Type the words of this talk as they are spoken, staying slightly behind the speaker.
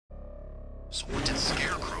So what did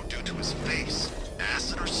Scarecrow do to his face?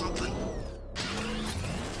 Acid or something?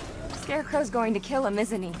 Scarecrow's going to kill him,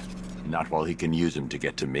 isn't he? Not while he can use him to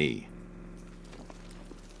get to me.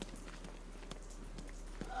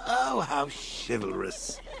 Oh, how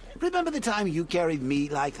chivalrous. Remember the time you carried me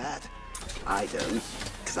like that? I don't,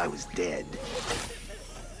 because I was dead.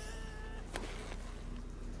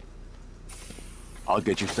 I'll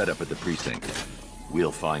get you set up at the precinct.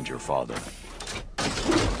 We'll find your father.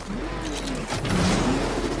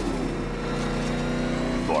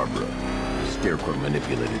 Barbara, Scarecrow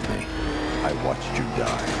manipulated me. I watched you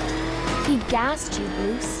die. He gassed you,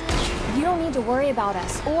 Bruce. You don't need to worry about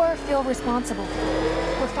us or feel responsible.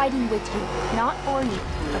 We're fighting with you, not for you,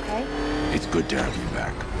 okay? It's good to have you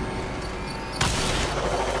back.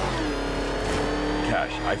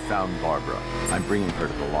 Cash, I found Barbara. I'm bringing her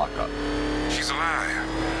to the lockup. She's alive.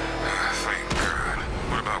 Thank God.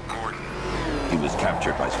 What about Gordon? He was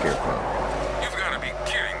captured by Scarecrow. You've got to be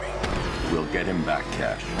kidding me. We'll get him back,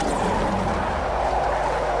 Cash.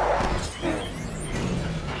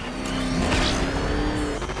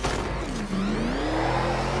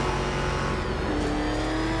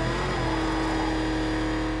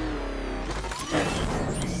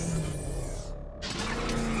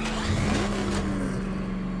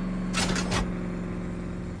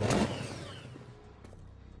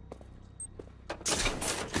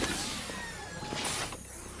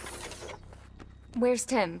 Where's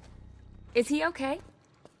Tim? Is he okay?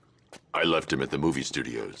 I left him at the movie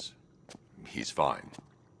studios. He's fine.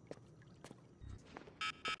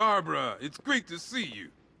 Barbara, it's great to see you.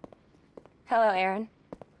 Hello, Aaron.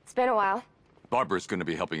 It's been a while. Barbara's gonna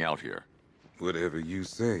be helping out here. Whatever you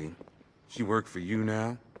say. She work for you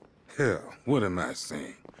now? Hell, what am I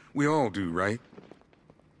saying? We all do, right?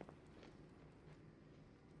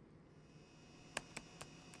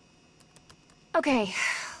 Okay,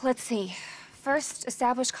 let's see. First,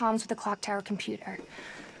 establish comms with the clock tower computer.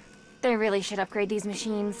 They really should upgrade these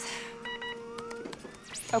machines.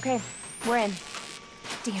 Okay, we're in.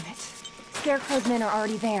 Damn it. Scarecrow's men are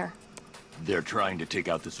already there. They're trying to take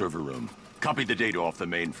out the server room. Copy the data off the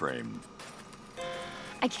mainframe.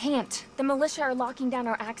 I can't. The militia are locking down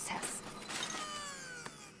our access.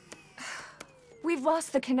 We've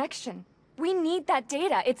lost the connection. We need that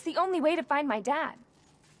data. It's the only way to find my dad.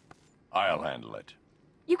 I'll handle it.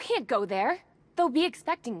 You can't go there. They'll be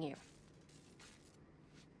expecting you.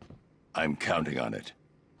 I'm counting on it.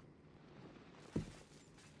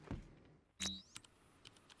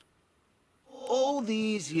 All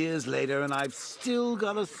these years later, and I've still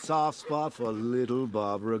got a soft spot for little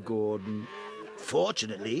Barbara Gordon.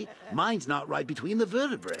 Fortunately, mine's not right between the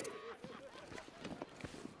vertebrae.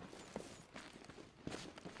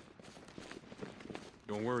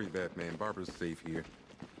 Don't worry, Batman. Barbara's safe here.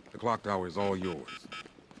 The clock tower is all yours.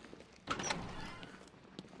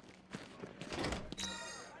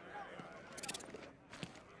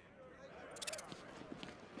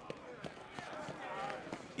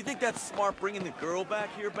 You think that's smart bringing the girl back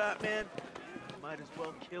here, Batman? Might as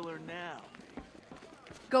well kill her now.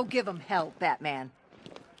 Go give him hell, Batman.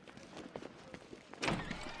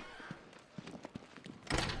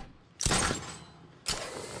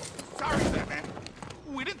 Sorry, Batman.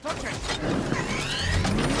 We didn't touch anything.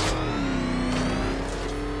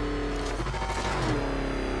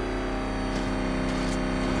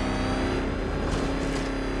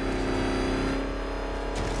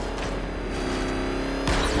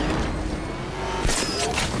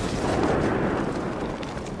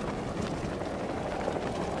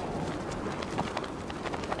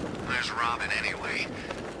 There's Robin anyway.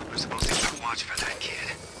 We're supposed to keep watch for that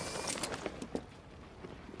kid.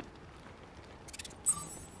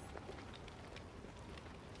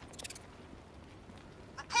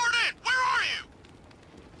 Report in! Where are you?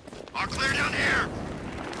 All clear down here.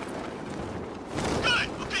 Good!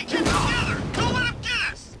 Okay, keep it together! Don't let him get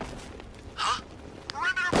us! Huh?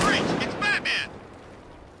 Perimeter breach! It's Batman!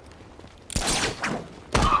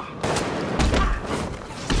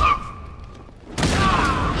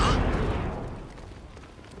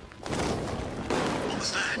 What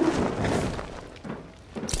was that?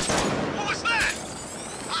 What was that?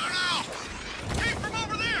 I don't know! Came from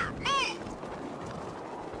over there! Move!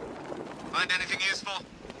 Find anything useful?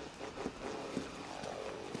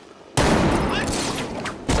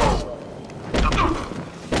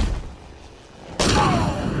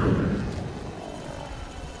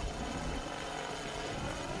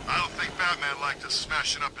 I don't think Batman liked us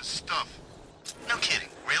smashing up his stuff. No kidding,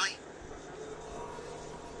 really?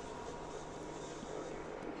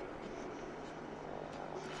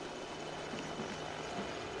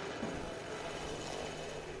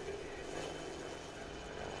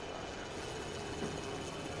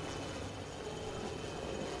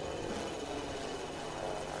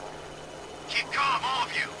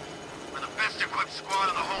 apocalypse squad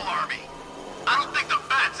in the whole army. I don't think the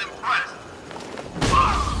Bat's impressed.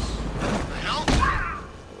 The hell?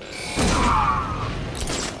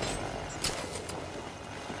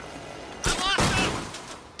 I lost him!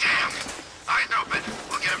 Damn! Eyes open.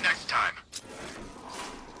 We'll get him next time.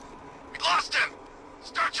 We lost him!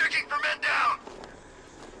 Start checking for men down!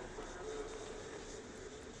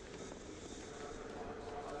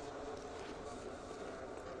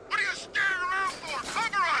 What are you staring around for?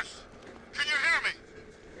 Cover us! Can you hear me?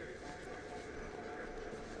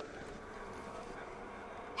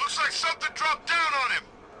 Looks like something dropped down on him.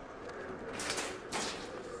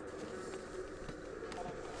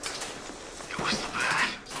 It was the Bat.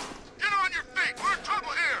 Get on your feet! We're in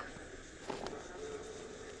trouble here!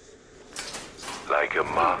 Like a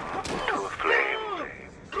moth to a flame,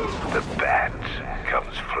 the Bat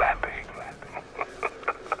comes flapping.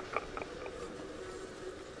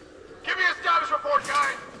 Give me a status report,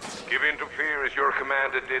 guys! Give in to fear as your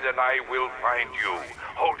commander did, and I will find you.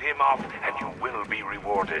 Hold him off, and you will be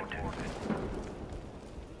rewarded.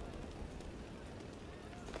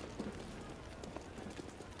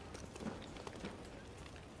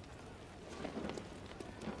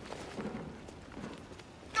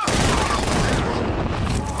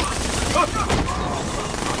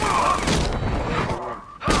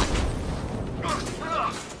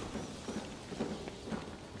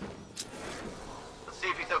 Let's see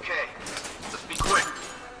if he's okay. Let's be quick.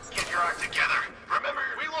 Get your act together. Remember,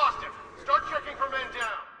 we lost him. Start checking for men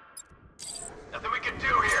down. Nothing we can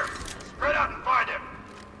do here. Spread out and find him.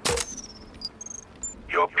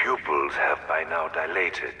 Your pupils have by now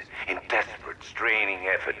dilated in desperate, straining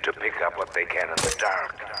effort to pick up what they can in the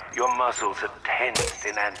dark. Your muscles are tense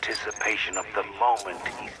in anticipation of the moment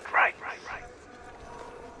he strikes.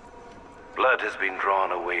 Blood has been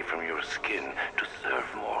drawn away from your skin to serve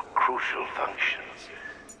more crucial functions.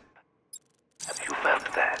 Have you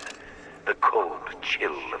felt that? The cold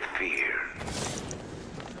chill of fear.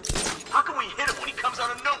 How can we hit him when he comes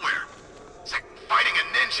out of nowhere? It's like fighting a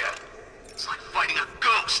ninja. It's like fighting a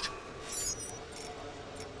ghost.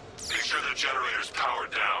 Make sure the generator's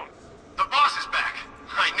powered down. The boss is back.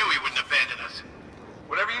 I knew he wouldn't abandon us.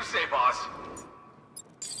 Whatever you say, boss.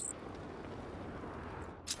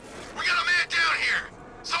 We got a man down here.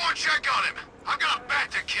 Someone check on him. I've got a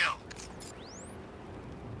Bat to kill.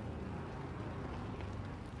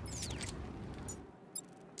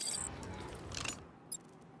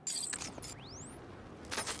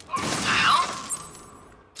 What the hell?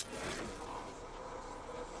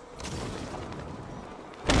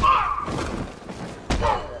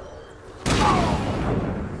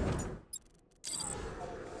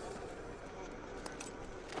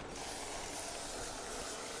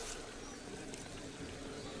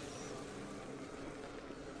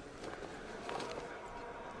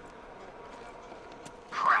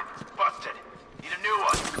 Crap, it's busted. Need a new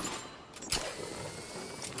one.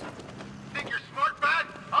 Think you're smart, Bat?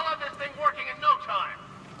 I'll have this thing working in no time.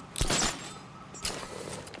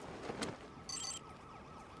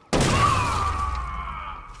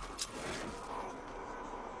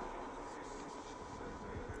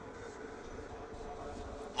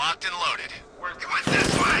 Locked and loaded. It went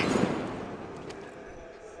this way.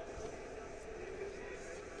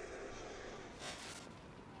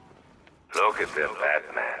 Look at them,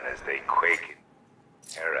 Batman, as they quake in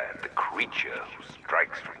terror at the creature who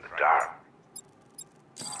strikes from the dark.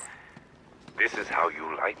 This is how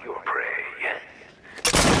you like your prey, yes?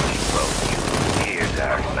 Well, you hear,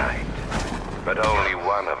 Dark Knight, but only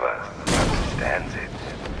one of us understands it.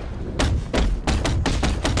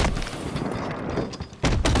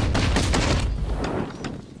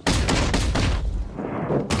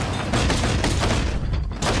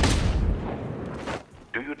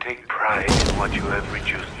 Do you take pride in what you have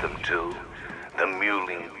reduced them to? The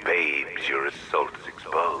mewling babes your assaults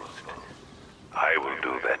exposed. I will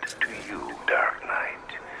do that to you, Dark Knight.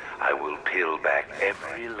 I will peel back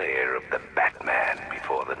every layer of the Batman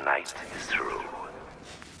before the night is through.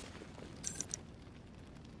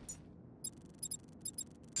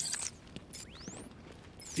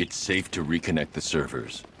 It's safe to reconnect the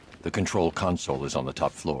servers. The control console is on the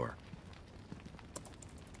top floor.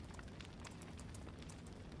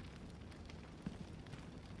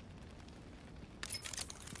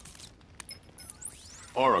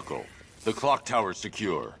 Oracle, the clock tower's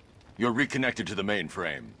secure. You're reconnected to the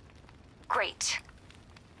mainframe. Great.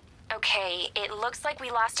 Okay, it looks like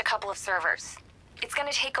we lost a couple of servers. It's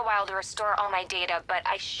gonna take a while to restore all my data, but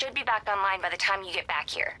I should be back online by the time you get back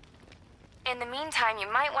here. In the meantime, you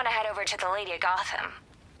might want to head over to the Lady of Gotham.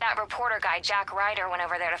 That reporter guy, Jack Ryder, went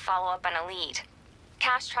over there to follow up on a lead.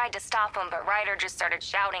 Cash tried to stop him, but Ryder just started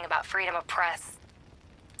shouting about freedom of press.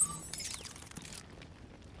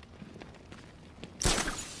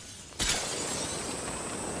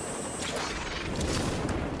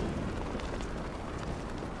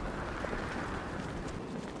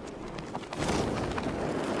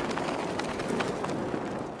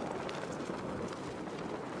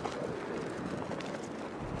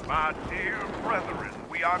 My dear brethren,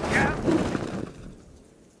 we are gathered.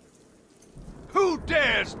 Who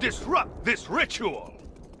dares disrupt this ritual?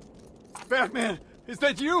 Batman, is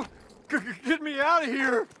that you? Get me out of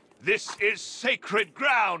here! This is sacred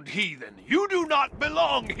ground, heathen. You do not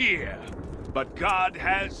belong here. But God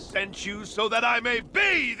has sent you so that I may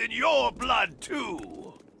bathe in your blood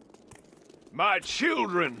too. My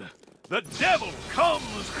children, the devil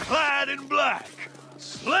comes clad in black.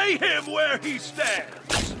 Slay him where he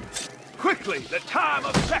stands. Quickly, the time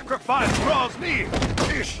of sacrifice draws near.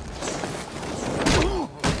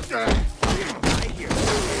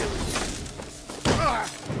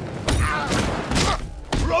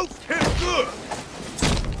 Roast him good!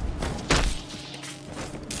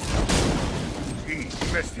 Geez, you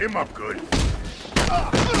messed him up good.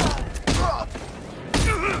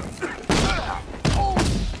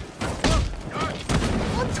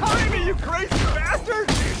 Untie me, you crazy bastard!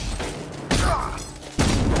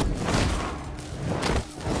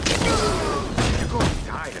 You're going to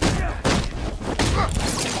die in here.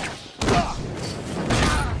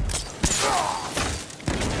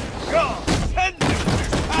 God, send him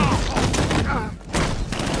this power!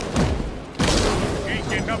 You ain't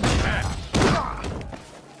getting up from that.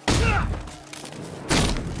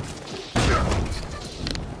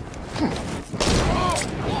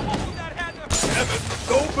 Heavens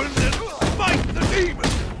open and smite the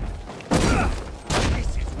demon!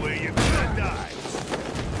 This is where you're gonna die.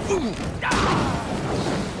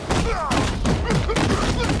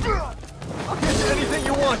 I'll get you anything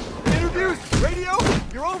you want. Interviews, radio,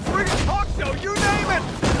 your own friggin' talk show, you name it!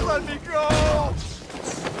 Let me go!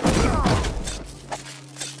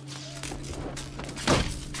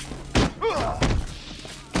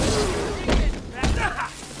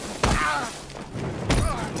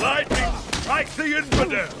 Lightning strike the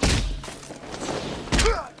infidel!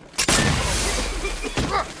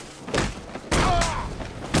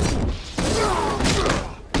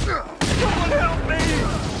 Someone help me!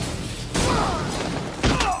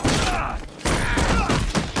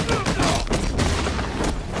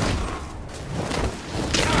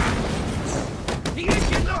 He ain't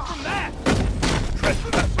getting up from that!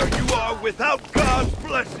 Trespasser, you are without God's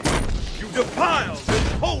blessing! You defile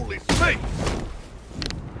this holy space!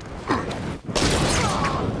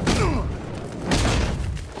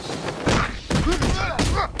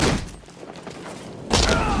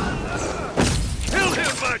 Kill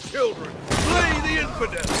him, my children! Slay the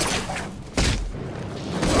infidel!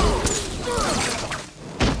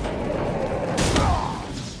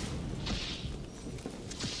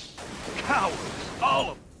 Cowards, all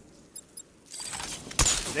of them!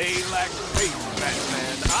 They lack faith,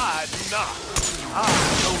 Batman. I do not. I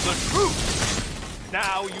know the truth.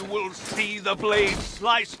 Now you will see the blade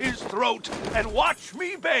slice his throat and watch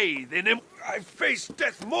me bathe in him. I've faced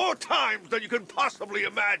death more times than you can possibly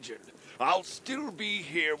imagine. I'll still be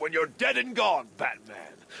here when you're dead and gone,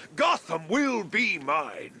 Batman. Gotham will be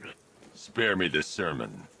mine. Spare me this sermon.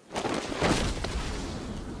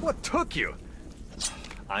 What took you?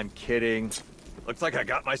 I'm kidding. Looks like I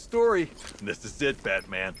got my story. This is it,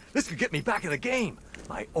 Batman. This could get me back in the game.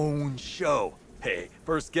 My own show. Hey,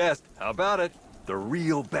 first guest, how about it? The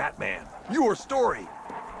real Batman. Your story.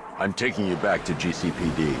 I'm taking you back to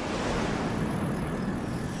GCPD.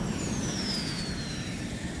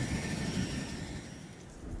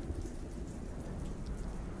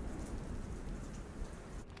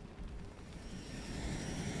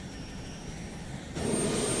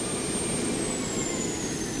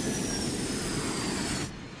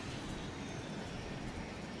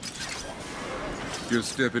 You're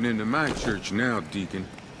stepping into my church now, Deacon.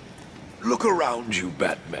 Look around you,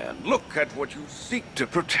 Batman. Look at what you seek to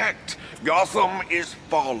protect. Gotham is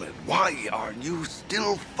fallen. Why are you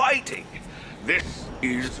still fighting? This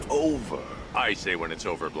is over. I say when it's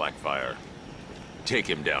over, Blackfire. Take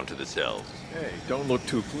him down to the cells. Hey, don't look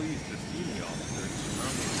too pleased to see me, officer.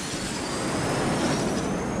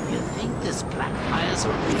 You think this Blackfire's a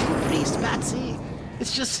real priest, Patsy?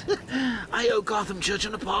 It's just, I owe Gotham Church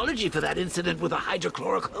an apology for that incident with the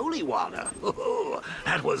hydrochloric holy water. Oh,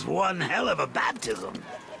 that was one hell of a baptism.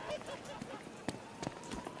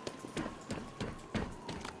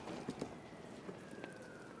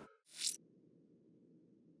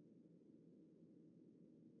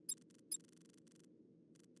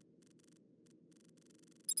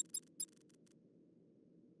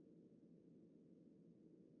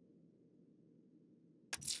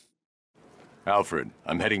 Alfred,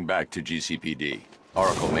 I'm heading back to GCPD.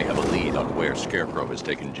 Oracle may have a lead on where Scarecrow has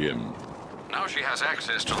taken Jim. Now she has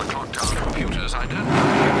access to the clock tower computers. I don't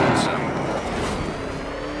know.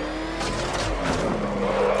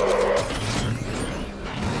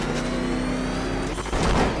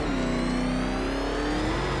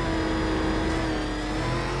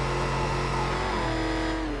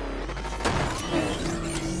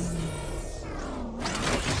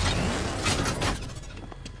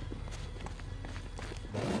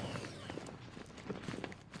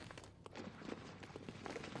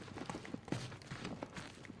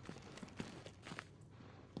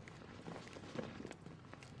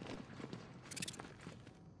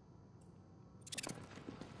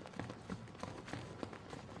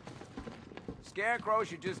 Scarecrow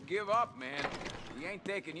should just give up, man. He ain't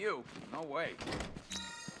taking you. No way.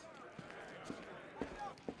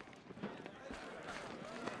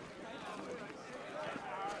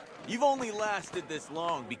 You've only lasted this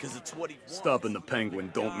long because it's what he wants. Stopping the Penguin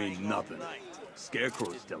don't mean nothing.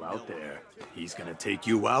 Scarecrow's still out there. He's gonna take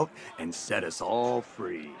you out and set us all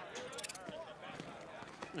free.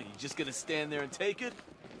 Are you just gonna stand there and take it?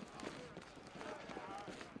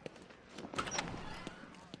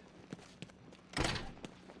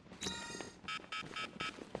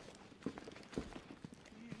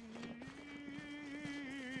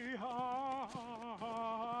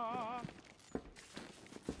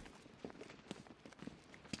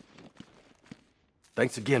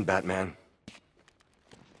 Thanks again, Batman.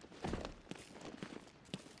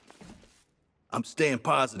 I'm staying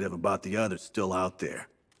positive about the others still out there.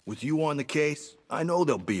 With you on the case, I know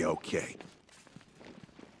they'll be okay.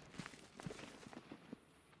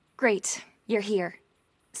 Great, you're here.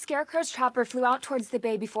 Scarecrow's chopper flew out towards the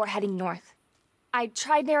bay before heading north. I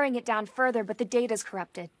tried narrowing it down further, but the data's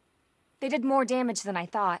corrupted. They did more damage than I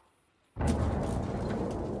thought.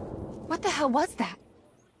 What the hell was that?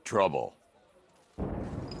 Trouble.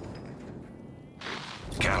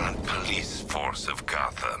 Gallant police force of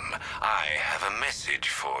Gotham, I have a message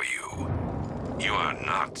for you. You are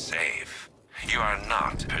not safe. You are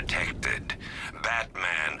not protected.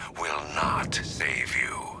 Batman will not save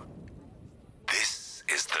you. This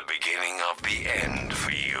is the beginning of the end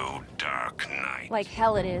for you, Dark Knight. Like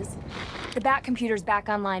hell it is. The Bat computer's back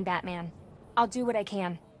online, Batman. I'll do what I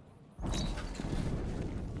can.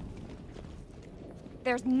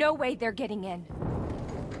 There's no way they're getting in.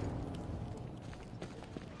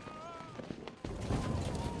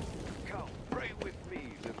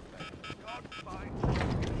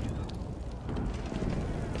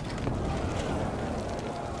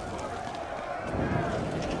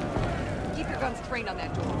 Guns trained on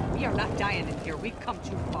that door. We are not dying in here. We've come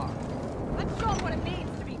too far. Let's show them what it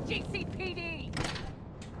means to be GCPD!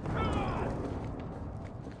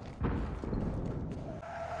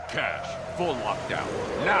 Cash, full lockdown,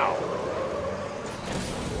 now!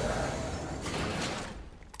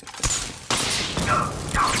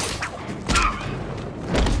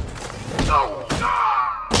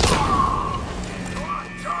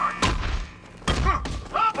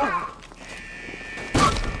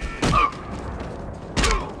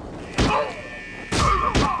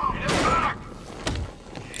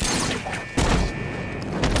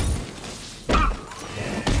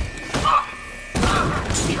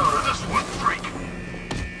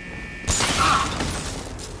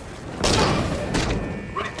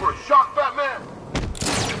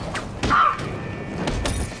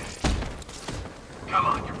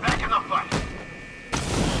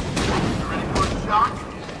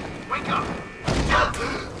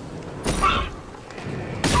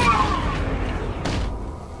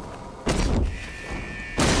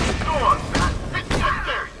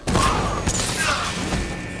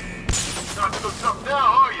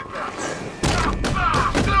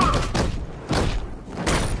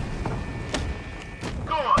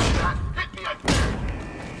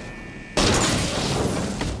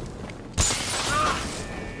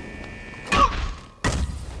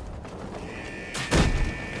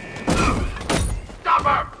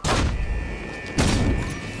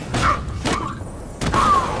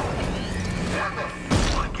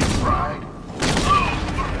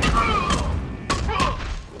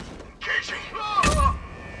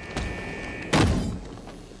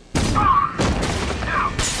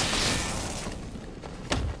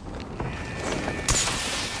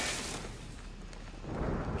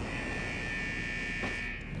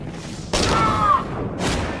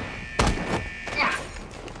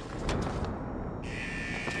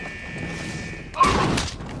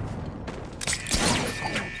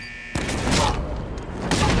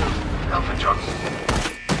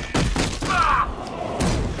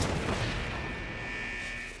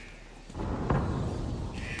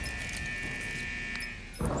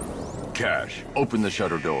 cash. Open the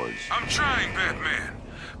shutter doors. I'm trying, Batman.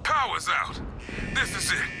 Power's out. This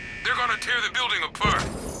is it. They're gonna tear the building apart.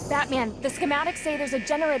 Batman, the schematics say there's a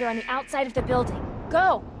generator on the outside of the building.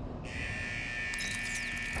 Go!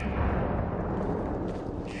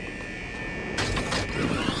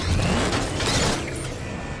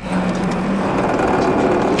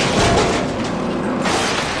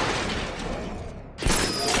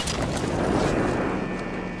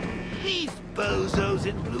 Bozos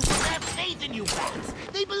in blue have faith in you, Bats.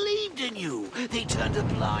 They believed in you. They turned a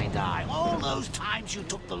blind eye all those times you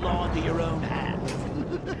took the law into your own hands.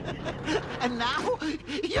 And now,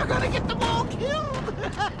 you're gonna get them all killed.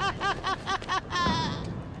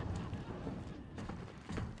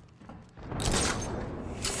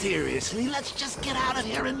 Seriously, let's just get out of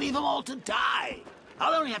here and leave them all to die.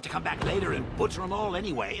 I'll only have to come back later and butcher them all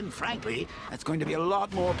anyway, and frankly, that's going to be a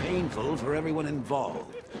lot more painful for everyone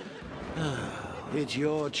involved. It's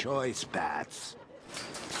your choice, Bats.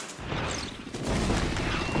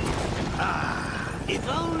 Ah, if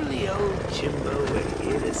only old Jimbo were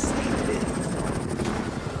here to see this.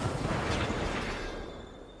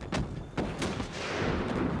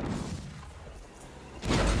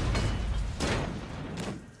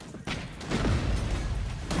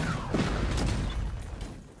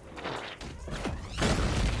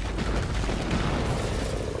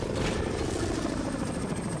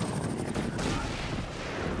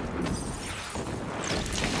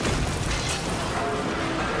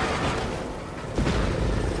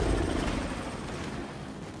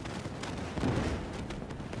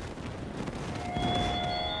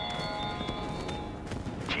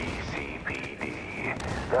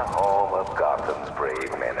 The home of Gotham's brave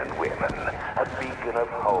men and women, a beacon of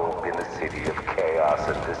hope in the city of chaos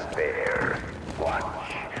and despair. Watch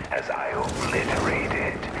as I obliterate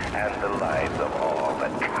it, and the lives of all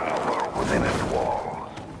that cower within its walls.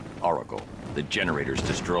 Oracle, the generator's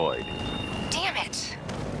destroyed. Damn it.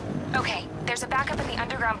 Okay, there's a backup in the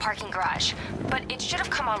underground parking garage, but it should have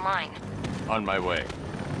come online. On my way.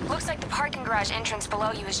 Looks like the parking garage entrance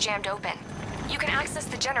below you is jammed open. You can access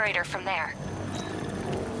the generator from there.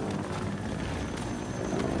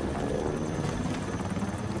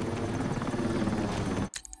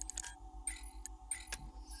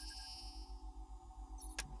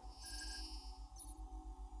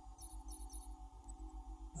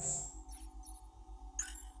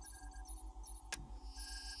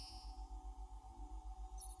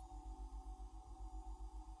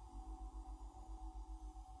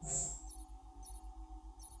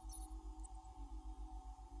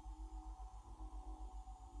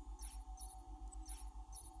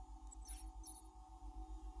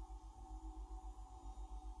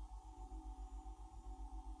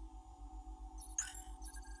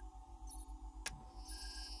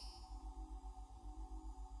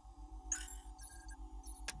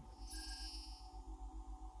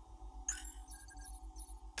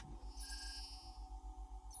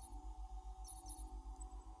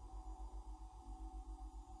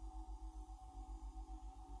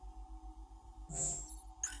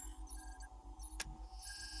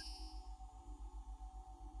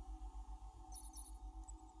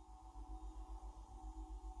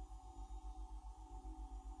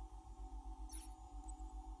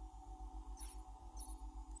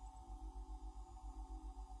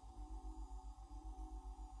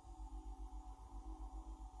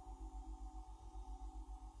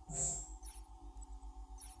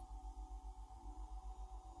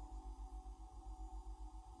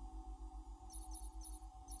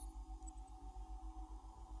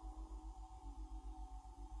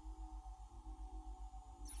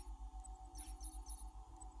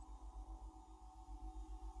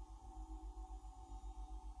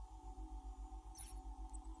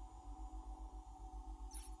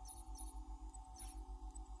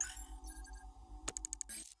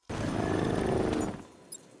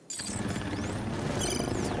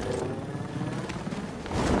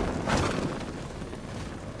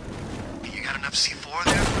 C4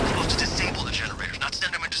 there? We're supposed to disable the generators, not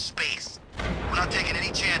send them into space. We're not taking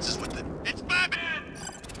any chances with it. It's Batman!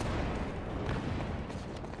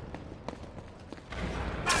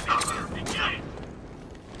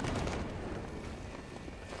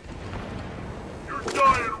 You're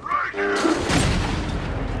dying right here!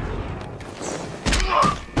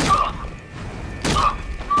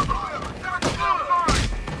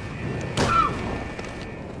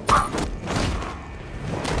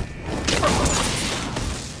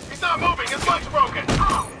 He's not moving, his leg's broken!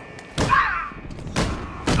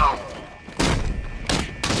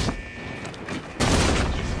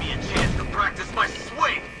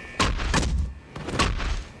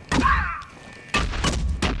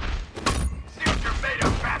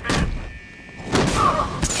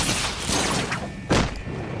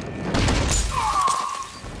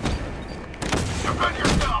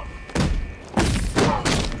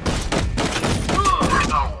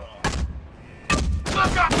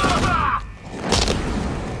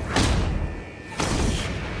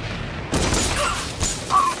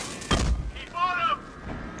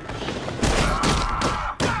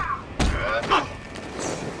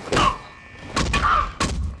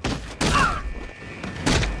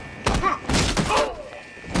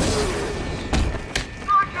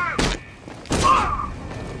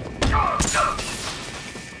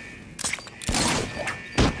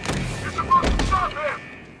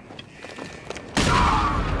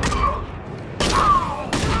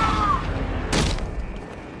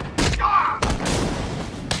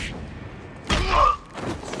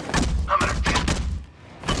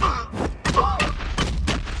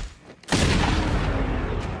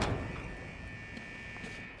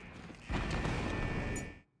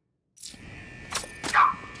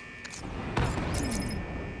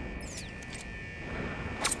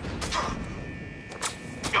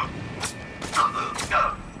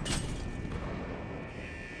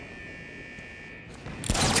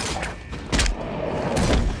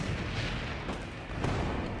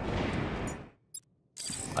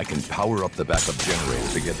 can power up the backup generator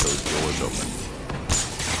to get those doors open.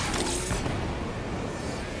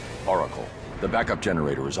 Oracle, the backup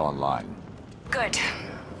generator is online. Good.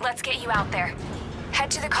 Let's get you out there.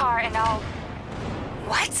 Head to the car and I'll...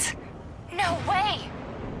 What? No way!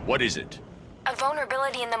 What is it? A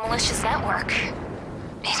vulnerability in the malicious network.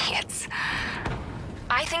 Idiots.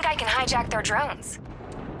 I think I can hijack their drones.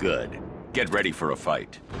 Good. Get ready for a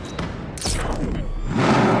fight.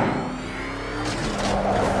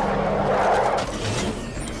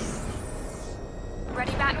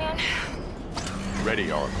 Ready, Batman?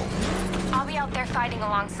 Ready, Oracle. I'll be out there fighting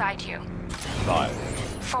alongside you. 5,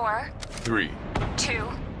 4, 3, 2,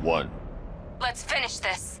 1. Let's finish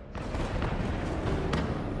this.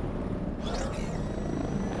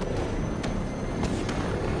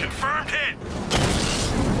 Confirmed hit!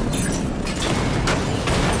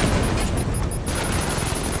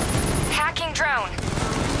 Hacking drone.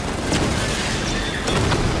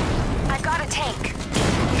 I've got a tank.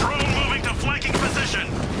 Drone moving to flanking position.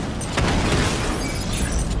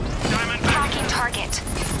 Diamond hacking target.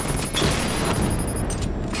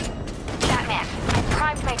 Batman, I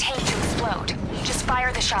primed my tank to explode. Just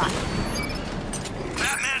fire the shot.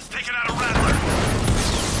 Batman's taken out a Rattler.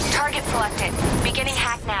 Target selected. Beginning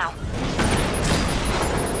hack now.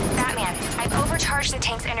 Batman, I've overcharged the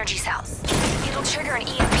tank's energy cells. It'll trigger an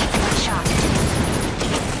EMP one shot.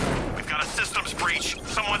 We've got a systems breach.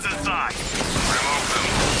 Someone's inside. Remove them.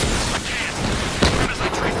 I can't. As I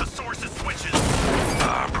trace the source's switches.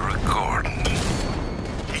 Barbara Gordon.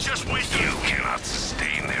 He just wasted... You cannot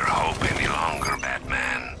sustain their hope any longer,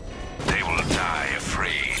 Batman. They will die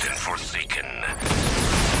afraid and forsaken.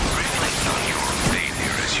 Reflect on your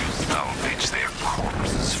failure as you salvage their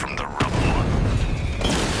corpses from the rubble.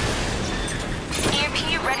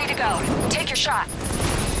 EMP ready to go. Take your shot.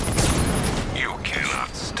 You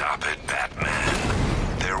cannot stop it,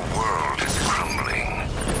 Batman. Their world is crumbling.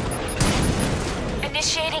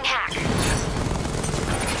 Initiating hack.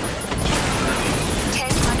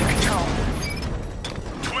 Tank under control.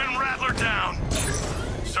 Twin Rattler down.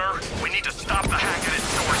 Sir, we need to stop the hack at its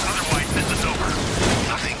source, otherwise this is over.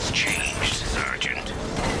 Nothing's changed, Sergeant.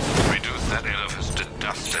 Reduce that edifice to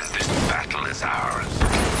dust and this battle is ours.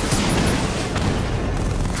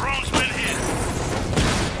 Drone's been hit.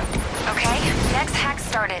 Okay, next hack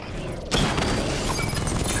started.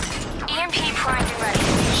 EMP primed and ready.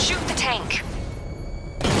 Shoot the tank.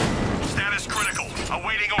 Status critical.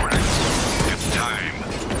 Awaiting orders. It's time.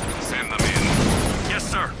 Send them in. Yes,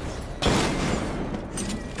 sir.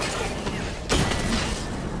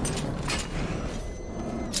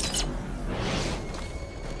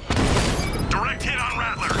 Direct hit on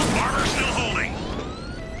Rattler. Armor still holding.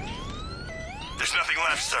 There's nothing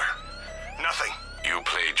left, sir. Nothing. You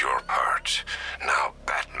played your part. Now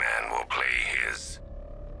Batman will play his.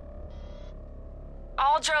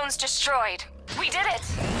 All drones destroyed. We did it!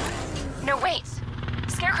 No, wait.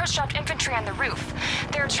 Scarecrow's dropped infantry on the roof.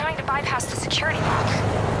 They're trying to bypass the security lock.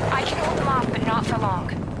 I can hold them off, but not for long.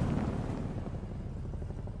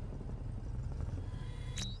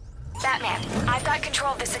 Batman, I've got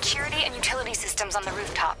control of the security and utility systems on the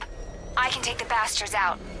rooftop. I can take the bastards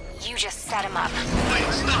out. You just set them up.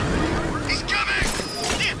 Wait, stop! He's coming!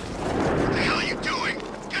 What the hell are you doing?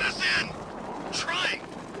 Get us in! Trying!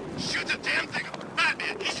 Shoot the damn thing!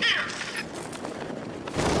 Batman, he's here!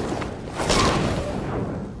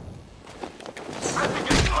 I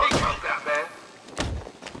think it's take out, Batman!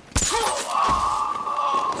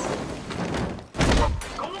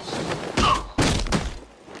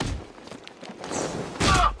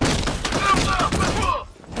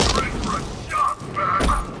 Ready for a shot,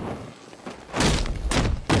 man!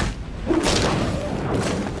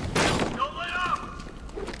 Don't let up!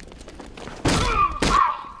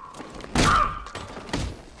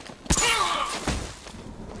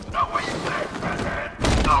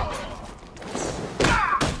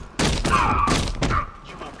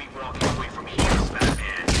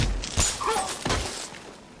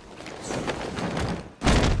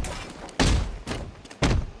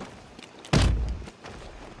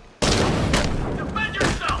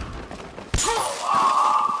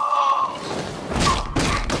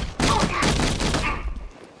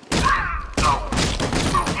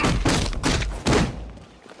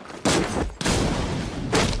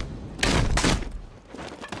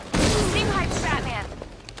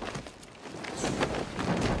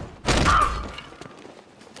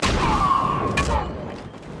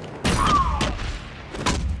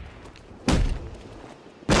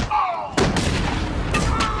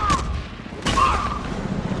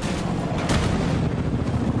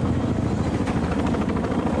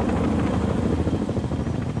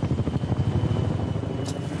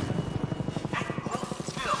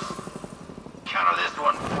 Counter this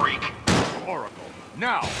one, freak. Oracle,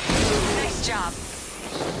 now! Nice job.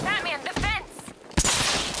 Batman, defense!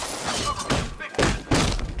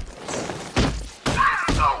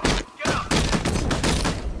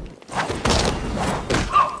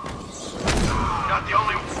 Not the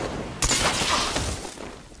only...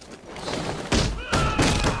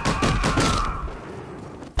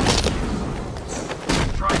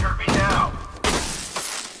 Try hurt me now.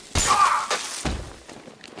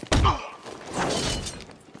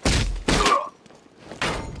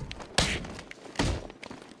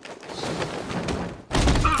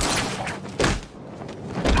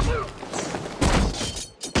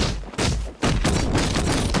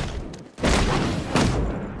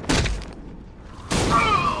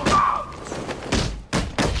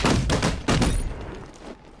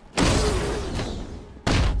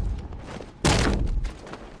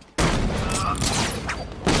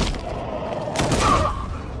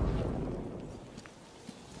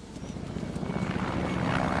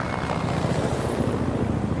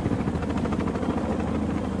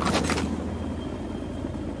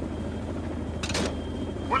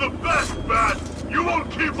 We're the best, Bat! You won't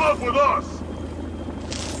keep up with us!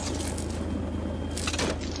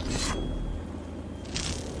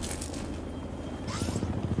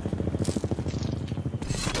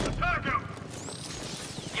 Attack him!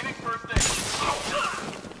 Giving first aid.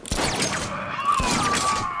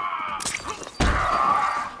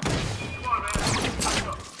 Come on, man. Let's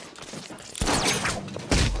go.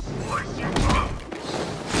 Slice you up.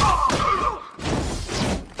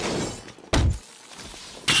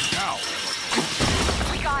 Now!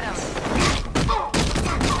 We got him.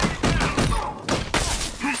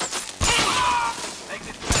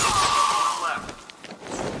 Exit left.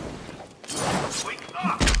 Wake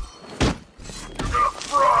up! You're gonna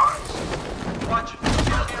fry! Watch it.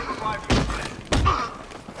 Get here and revive you.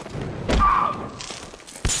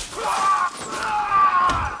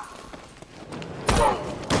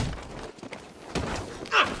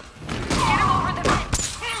 Get him over the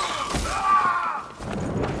fence.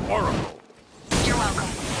 Oracle! You're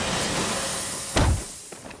welcome.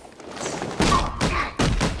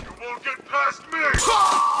 You won't get past me!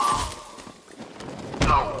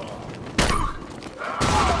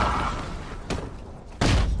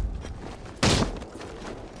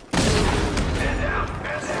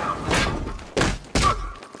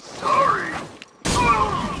 Sorry.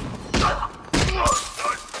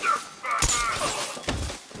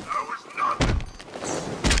 That was nothing!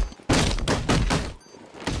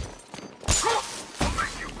 I'll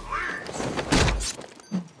make you bleed!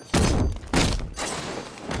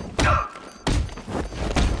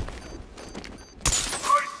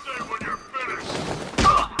 I say when you're finished!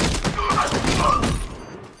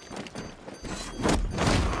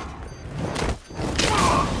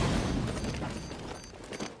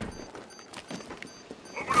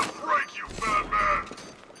 I'm gonna break you, Batman!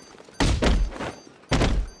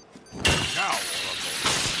 Now,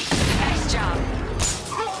 Nice job.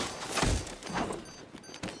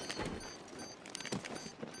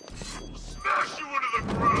 smash you into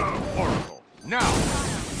the ground! Oracle, now!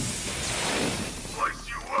 Slice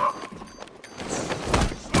you up!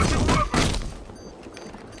 Switch your weapons!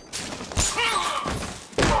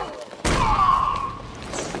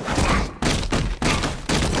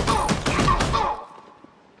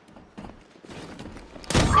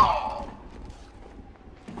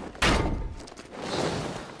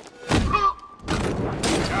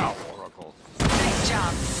 Now, Oracle. Nice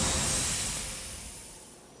job.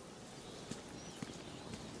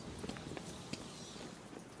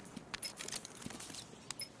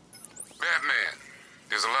 Batman,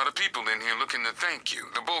 there's a lot of people in here looking to thank you,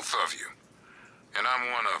 the both of you. And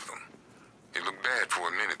I'm one of them. It looked bad for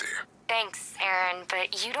a minute there. Thanks, Aaron,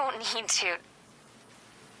 but you don't need to...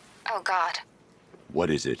 Oh, God. What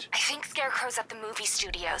is it? I think Scarecrow's at the movie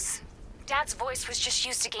studios. Dad's voice was just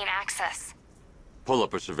used to gain access. Pull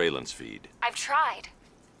up a surveillance feed. I've tried.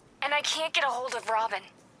 And I can't get a hold of Robin.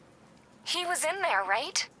 He was in there,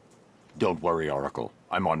 right? Don't worry, Oracle.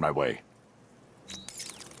 I'm on my way.